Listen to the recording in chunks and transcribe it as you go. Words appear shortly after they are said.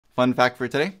Fun fact for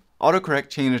today, autocorrect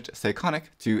changed Sekonic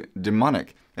to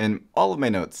demonic in all of my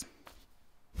notes.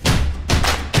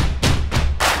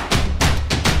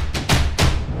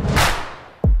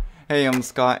 Hey, I'm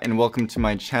Scott and welcome to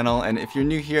my channel, and if you're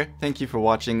new here, thank you for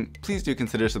watching. Please do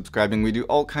consider subscribing. We do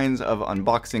all kinds of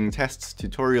unboxing, tests,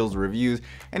 tutorials, reviews,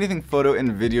 anything photo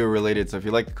and video related, so if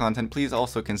you like the content, please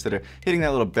also consider hitting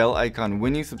that little bell icon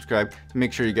when you subscribe to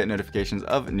make sure you get notifications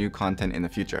of new content in the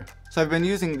future. So I've been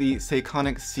using the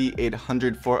Sekonic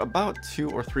C-800 for about 2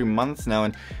 or 3 months now,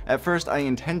 and at first I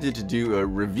intended to do a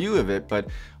review of it, but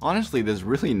honestly there's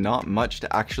really not much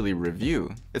to actually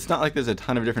review. It's not like there's a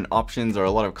ton of different options or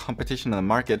a lot of competition in the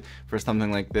market for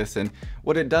something like this, and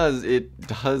what it does,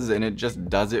 and it just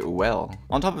does it well.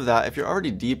 On top of that, if you're already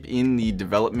deep in the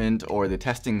development or the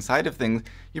testing side of things,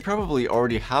 you probably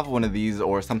already have one of these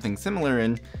or something similar,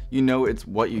 and you know it's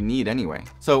what you need anyway.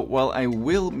 So while I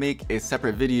will make a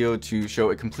separate video to show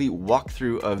a complete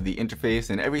walkthrough of the interface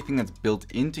and everything that's built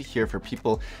into here for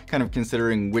people kind of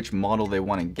considering which model they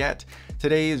want to get,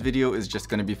 today's video is just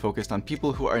going to be focused on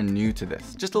people who are new to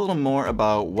this. Just a little more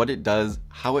about what it does,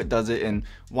 how it does it, and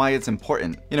why it's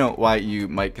important. You know, why you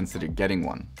might consider getting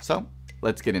one. So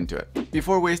let's get into it.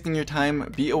 Before wasting your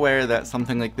time, be aware that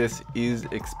something like this is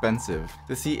expensive.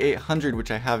 The C-800, which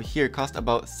I have here, cost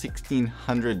about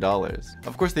 $1,600.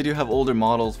 Of course, they do have older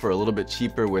models for a little bit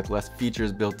cheaper with less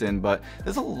features built in, but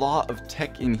there's a lot of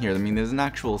tech in here. I mean, there's an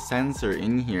actual sensor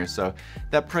in here, so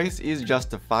that price is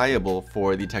justifiable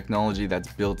for the technology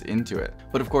that's built into it.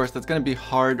 But of course, that's going to be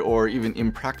hard or even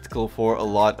impractical for a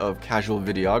lot of casual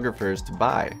videographers to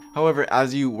buy. However,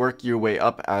 as you work your way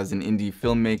up as an indie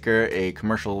filmmaker, a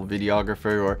commercial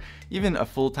videographer, or even a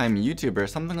full-time YouTuber,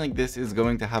 something like this is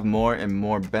going to have more and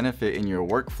more benefit in your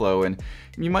workflow, and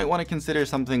you might want to consider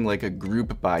something like a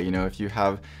group buy. You know, if you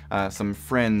have some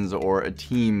friends or a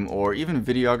team or even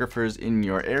videographers in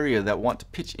your area that want to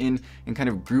pitch in and kind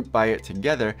of group buy it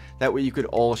together, that way you could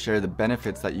all share the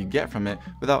benefits that you get from it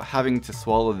without having to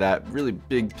swallow that really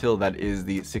big pill that is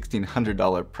the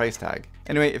 $1,600 price tag.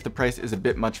 Anyway, if the price is a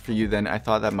bit much for you, then I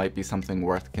thought that might be something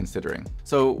worth considering.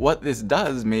 So what this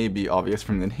does may be obvious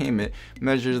from the name. It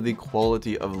measures the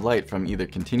quality of light from either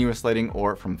continuous lighting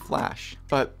or from flash.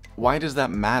 But why does that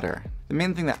matter? The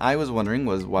main thing that I was wondering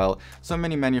was, while so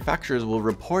many manufacturers will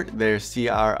report their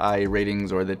CRI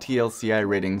ratings or the TLCI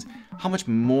ratings, how much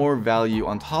more value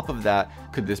on top of that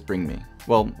could this bring me?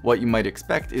 Well, what you might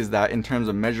expect is that in terms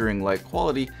of measuring light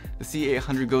quality, the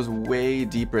C-800 goes way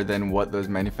deeper than what those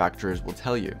manufacturers will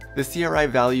tell you. The CRI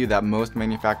value that most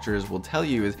manufacturers will tell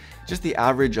you is just the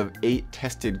average of 8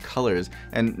 tested colors,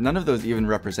 and none of those even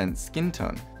represent skin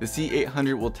tone. The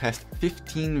C-800 will test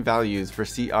 15 values for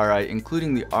CRI,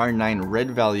 including the R9 red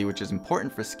value, which is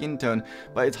important for skin tone,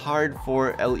 but it's hard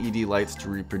for LED lights to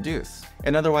reproduce.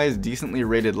 An otherwise decently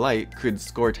rated light could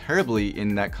score terribly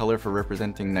in that color for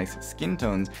representing nice skin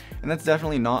tones, and that's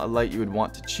definitely not a light you would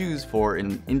want to choose for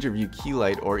an interview key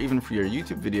light or even for your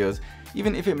YouTube videos,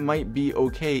 even if it might be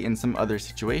okay in some other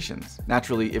situations.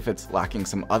 Naturally, if it's lacking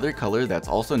some other color that's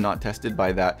also not tested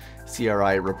by that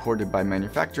CRI reported by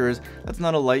manufacturers, that's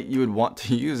not a light you would want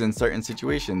to use in certain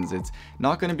situations. It's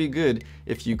not going to be good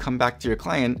if you come back to your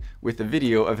client with a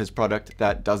video of his product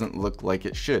that doesn't look like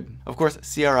it should. Of course,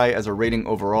 CRI as a rating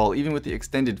overall, even with the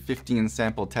extended 15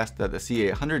 sample test that the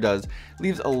C-800 does,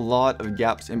 leaves a lot of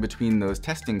gaps in between those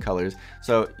testing colors,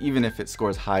 so even if it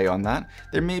scores high on that,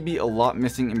 there may be a lot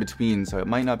missing in between, so it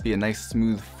might not be a nice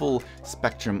smooth full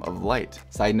spectrum of light.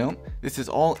 Side note, this is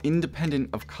all independent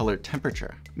of color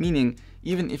temperature, meaning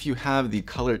even if you have the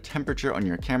color temperature on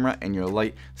your camera and your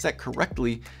light set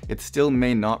correctly, it still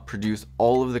may not produce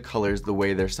all of the colors the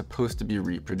way they're supposed to be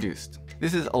reproduced.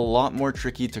 This is a lot more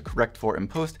tricky to correct for in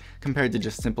post compared to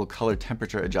just simple color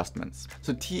temperature adjustments.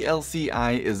 So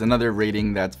TLCI is another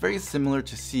rating that's very similar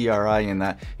to CRI in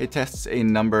that it tests a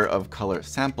number of color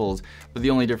samples, but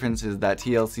the only difference is that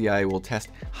TLCI will test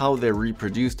how they're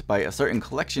reproduced by a certain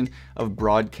collection of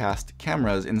broadcast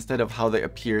cameras instead of how they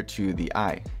appear to the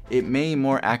eye. It may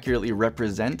more accurately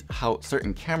represent how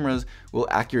certain cameras will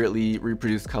accurately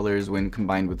reproduce colors when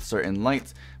combined with certain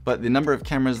lights, but the number of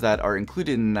cameras that are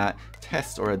included in that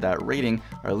test or that rating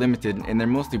are limited, and they're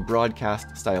mostly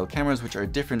broadcast style cameras, which are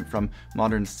different from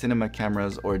modern cinema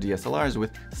cameras or DSLRs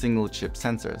with single chip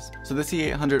sensors. So the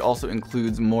C-800 also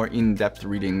includes more in-depth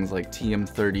readings like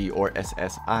TM30 or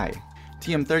SSI.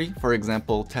 TM30, for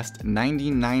example, tests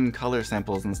 99 color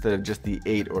samples instead of just the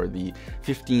 8 or the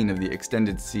 15 of the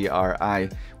extended CRI,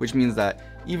 which means that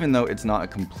even though it's not a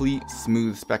complete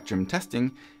smooth spectrum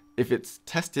testing, If it's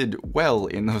tested well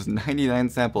in those 99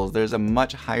 samples, there's a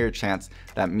much higher chance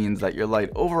that means that your light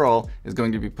overall is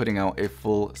going to be putting out a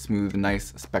full, smooth,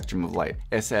 nice spectrum of light.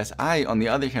 SSI, on the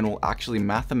other hand, will actually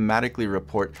mathematically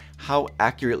report how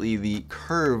accurately the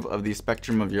curve of the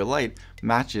spectrum of your light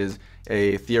matches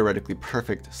a theoretically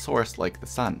perfect source like the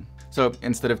sun. So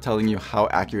instead of telling you how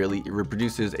accurately it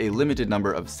reproduces a limited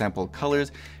number of sample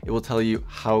colors, it will tell you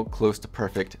how close to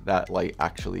perfect that light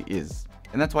actually is.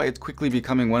 And that's why it's quickly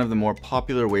becoming one of the more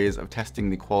popular ways of testing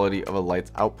the quality of a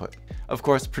light's output. Of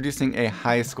course, producing a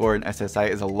high score in SSI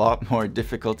is a lot more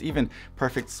difficult. Even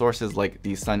perfect sources like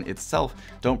the sun itself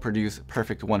don't produce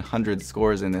perfect 100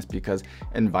 scores in this because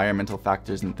environmental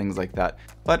factors and things like that.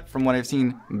 But from what I've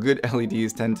seen, good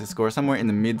LEDs tend to score somewhere in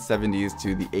the mid 70s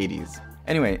to the 80s.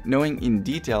 Anyway, knowing in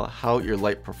detail how your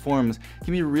light performs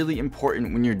can be really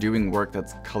important when you're doing work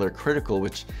that's color critical,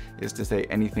 which is to say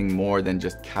anything more than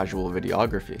just casual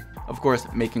videography. Of course,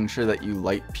 making sure that you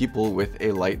light people with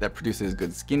a light that produces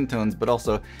good skin tones, but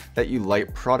also that you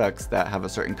light products that have a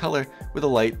certain color with a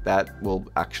light that will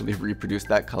actually reproduce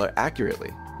that color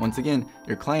accurately. Once again,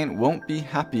 your client won't be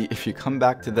happy if you come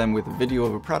back to them with a video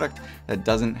of a product that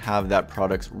doesn't have that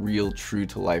product's real true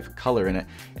to life color in it.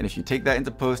 And if you take that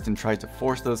into post and try to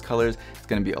force those colors, it's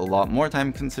going to be a lot more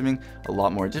time consuming, a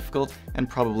lot more difficult, and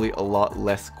probably a lot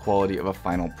less quality of a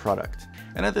final product.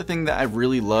 Another thing that I've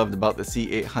really loved about the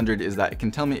C-800 is that it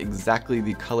can tell me exactly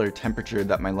the color temperature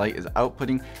that my light is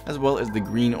outputting, as well as the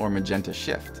green or magenta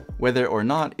shift. Whether or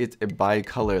not it's a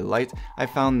bicolor light, I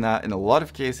found that in a lot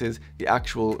of cases, the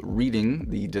actual reading,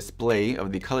 the display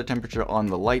of the color temperature on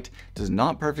the light does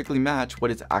not perfectly match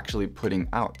what it's actually putting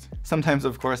out. Sometimes,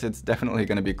 of course, it's definitely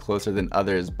going to be closer than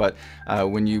others, but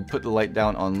when you put the light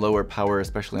down on lower power,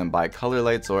 especially on bicolor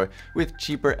lights or with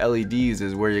cheaper LEDs,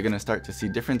 is where you're going to start to see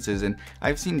differences. And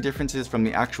I've seen differences from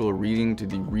the actual reading to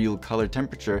the real color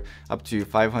temperature up to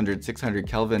 500, 600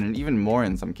 Kelvin, and even more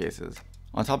in some cases.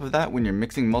 On top of that, when you're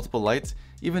mixing multiple lights,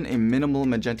 even a minimal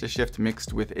magenta shift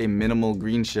mixed with a minimal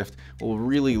green shift will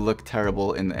really look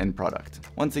terrible in the end product.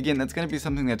 Once again, that's going to be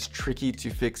something that's tricky to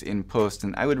fix in post,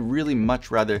 and I would really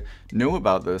much rather know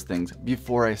about those things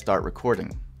before I start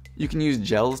recording. You can use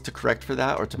gels to correct for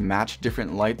that or to match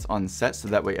different lights on set so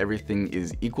that way everything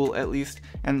is equal at least.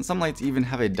 And some lights even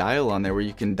have a dial on there where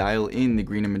you can dial in the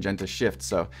green and magenta shift.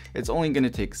 So it's only going to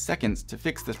take seconds to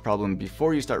fix this problem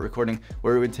before you start recording,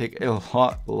 where it would take a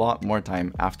lot more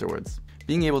time afterwards.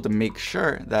 Being able to make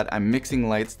sure that I'm mixing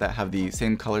lights that have the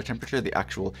same color temperature, the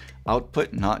actual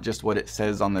output, not just what it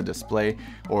says on the display,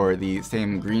 or the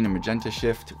same green and magenta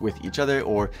shift with each other,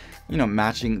 or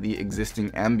matching the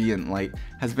existing ambient light,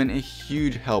 has been a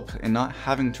huge help in not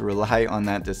having to rely on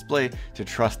that display to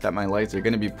trust that my lights are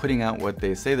going to be putting out what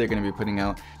they say they're going to be putting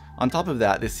out. On top of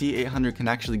that, the C-800 can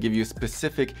actually give you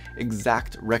specific,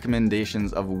 exact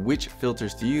recommendations of which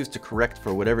filters to use to correct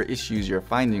for whatever issues you're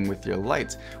finding with your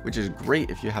lights, which is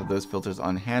great if you have those filters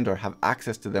on hand or have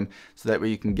access to them, so that way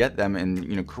you can get them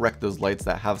and correct those lights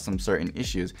that have some certain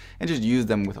issues and just use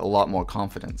them with a lot more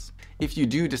confidence. If you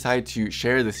do decide to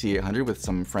share the C-800 with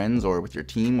some friends or with your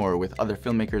team or with other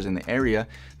filmmakers in the area,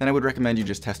 then I would recommend you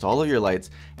just test all of your lights,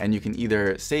 and you can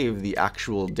either save the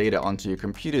actual data onto your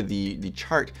computer, the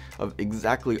chart of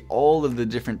exactly all of the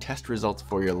different test results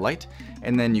for your light,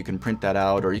 and then you can print that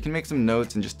out, or you can make some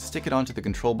notes and just stick it onto the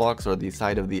control box or the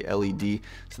side of the LED,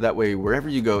 so that way wherever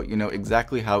you go, you know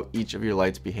exactly how each of your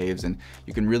lights behaves, and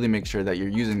you can really make sure that you're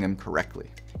using them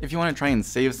correctly. If you want to try and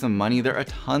save some money, there are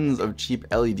tons of cheap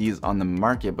LEDs on the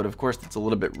market, but of course it's a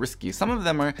little bit risky. Some of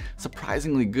them are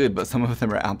surprisingly good, but some of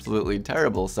them are absolutely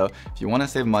terrible. So if you want to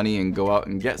save money and go out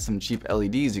and get some cheap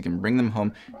LEDs, you can bring them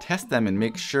home, test them, and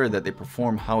make sure that they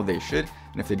perform how they should.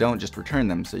 And if they don't, just return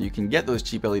them. So you can get those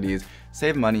cheap LEDs,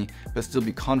 save money, but still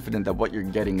be confident that what you're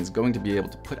getting is going to be able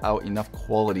to put out enough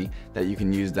quality that you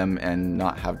can use them and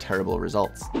not have terrible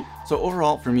results. So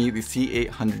overall, for me, the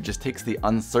C-800 just takes the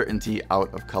uncertainty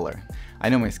out of color. I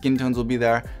know my skin tones will be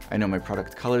there, I know my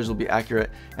product colors will be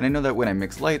accurate, and I know that when I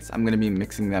mix lights, I'm going to be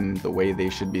mixing them the way they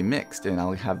should be mixed, and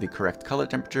I'll have the correct color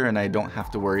temperature, and I don't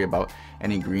have to worry about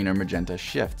any green or magenta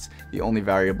shifts. The only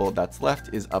variable that's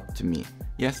left is up to me.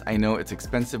 Yes, I know it's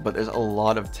expensive, but there's a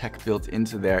lot of tech built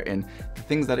into there, and the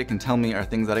things that it can tell me are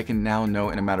things that I can now know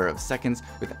in a matter of seconds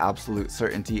with absolute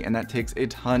certainty, and that takes a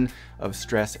ton of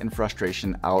stress and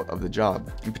frustration out of the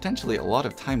job, and potentially a lot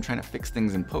of time trying to fix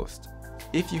things in post.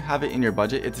 if you have it in your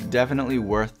budget, it's definitely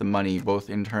worth the money, both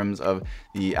in terms of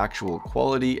the actual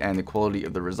quality and the quality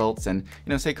of the results. And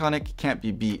Sekonic can't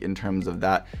be beat in terms of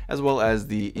that, as well as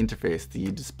the interface,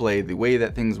 the display, the way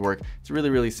that things work. It's really,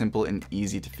 really simple and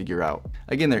easy to figure out.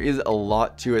 Again, there is a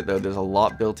lot to it though. There's a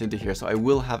lot built into here, so I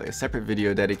will have a separate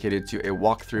video dedicated to a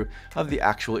walkthrough of the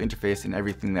actual interface and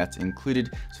everything that's included.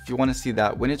 So if you want to see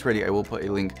that when it's ready, I will put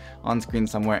a link on screen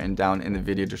somewhere and down in the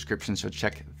video description, so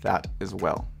check that as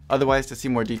well. Otherwise, to see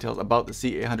more details about the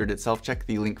C-800 itself, check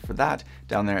the link for that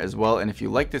down there as well. And if you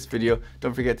like this video,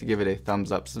 don't forget to give it a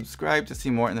thumbs up, subscribe to see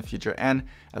more in the future, and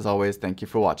as always, thank you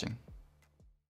for watching.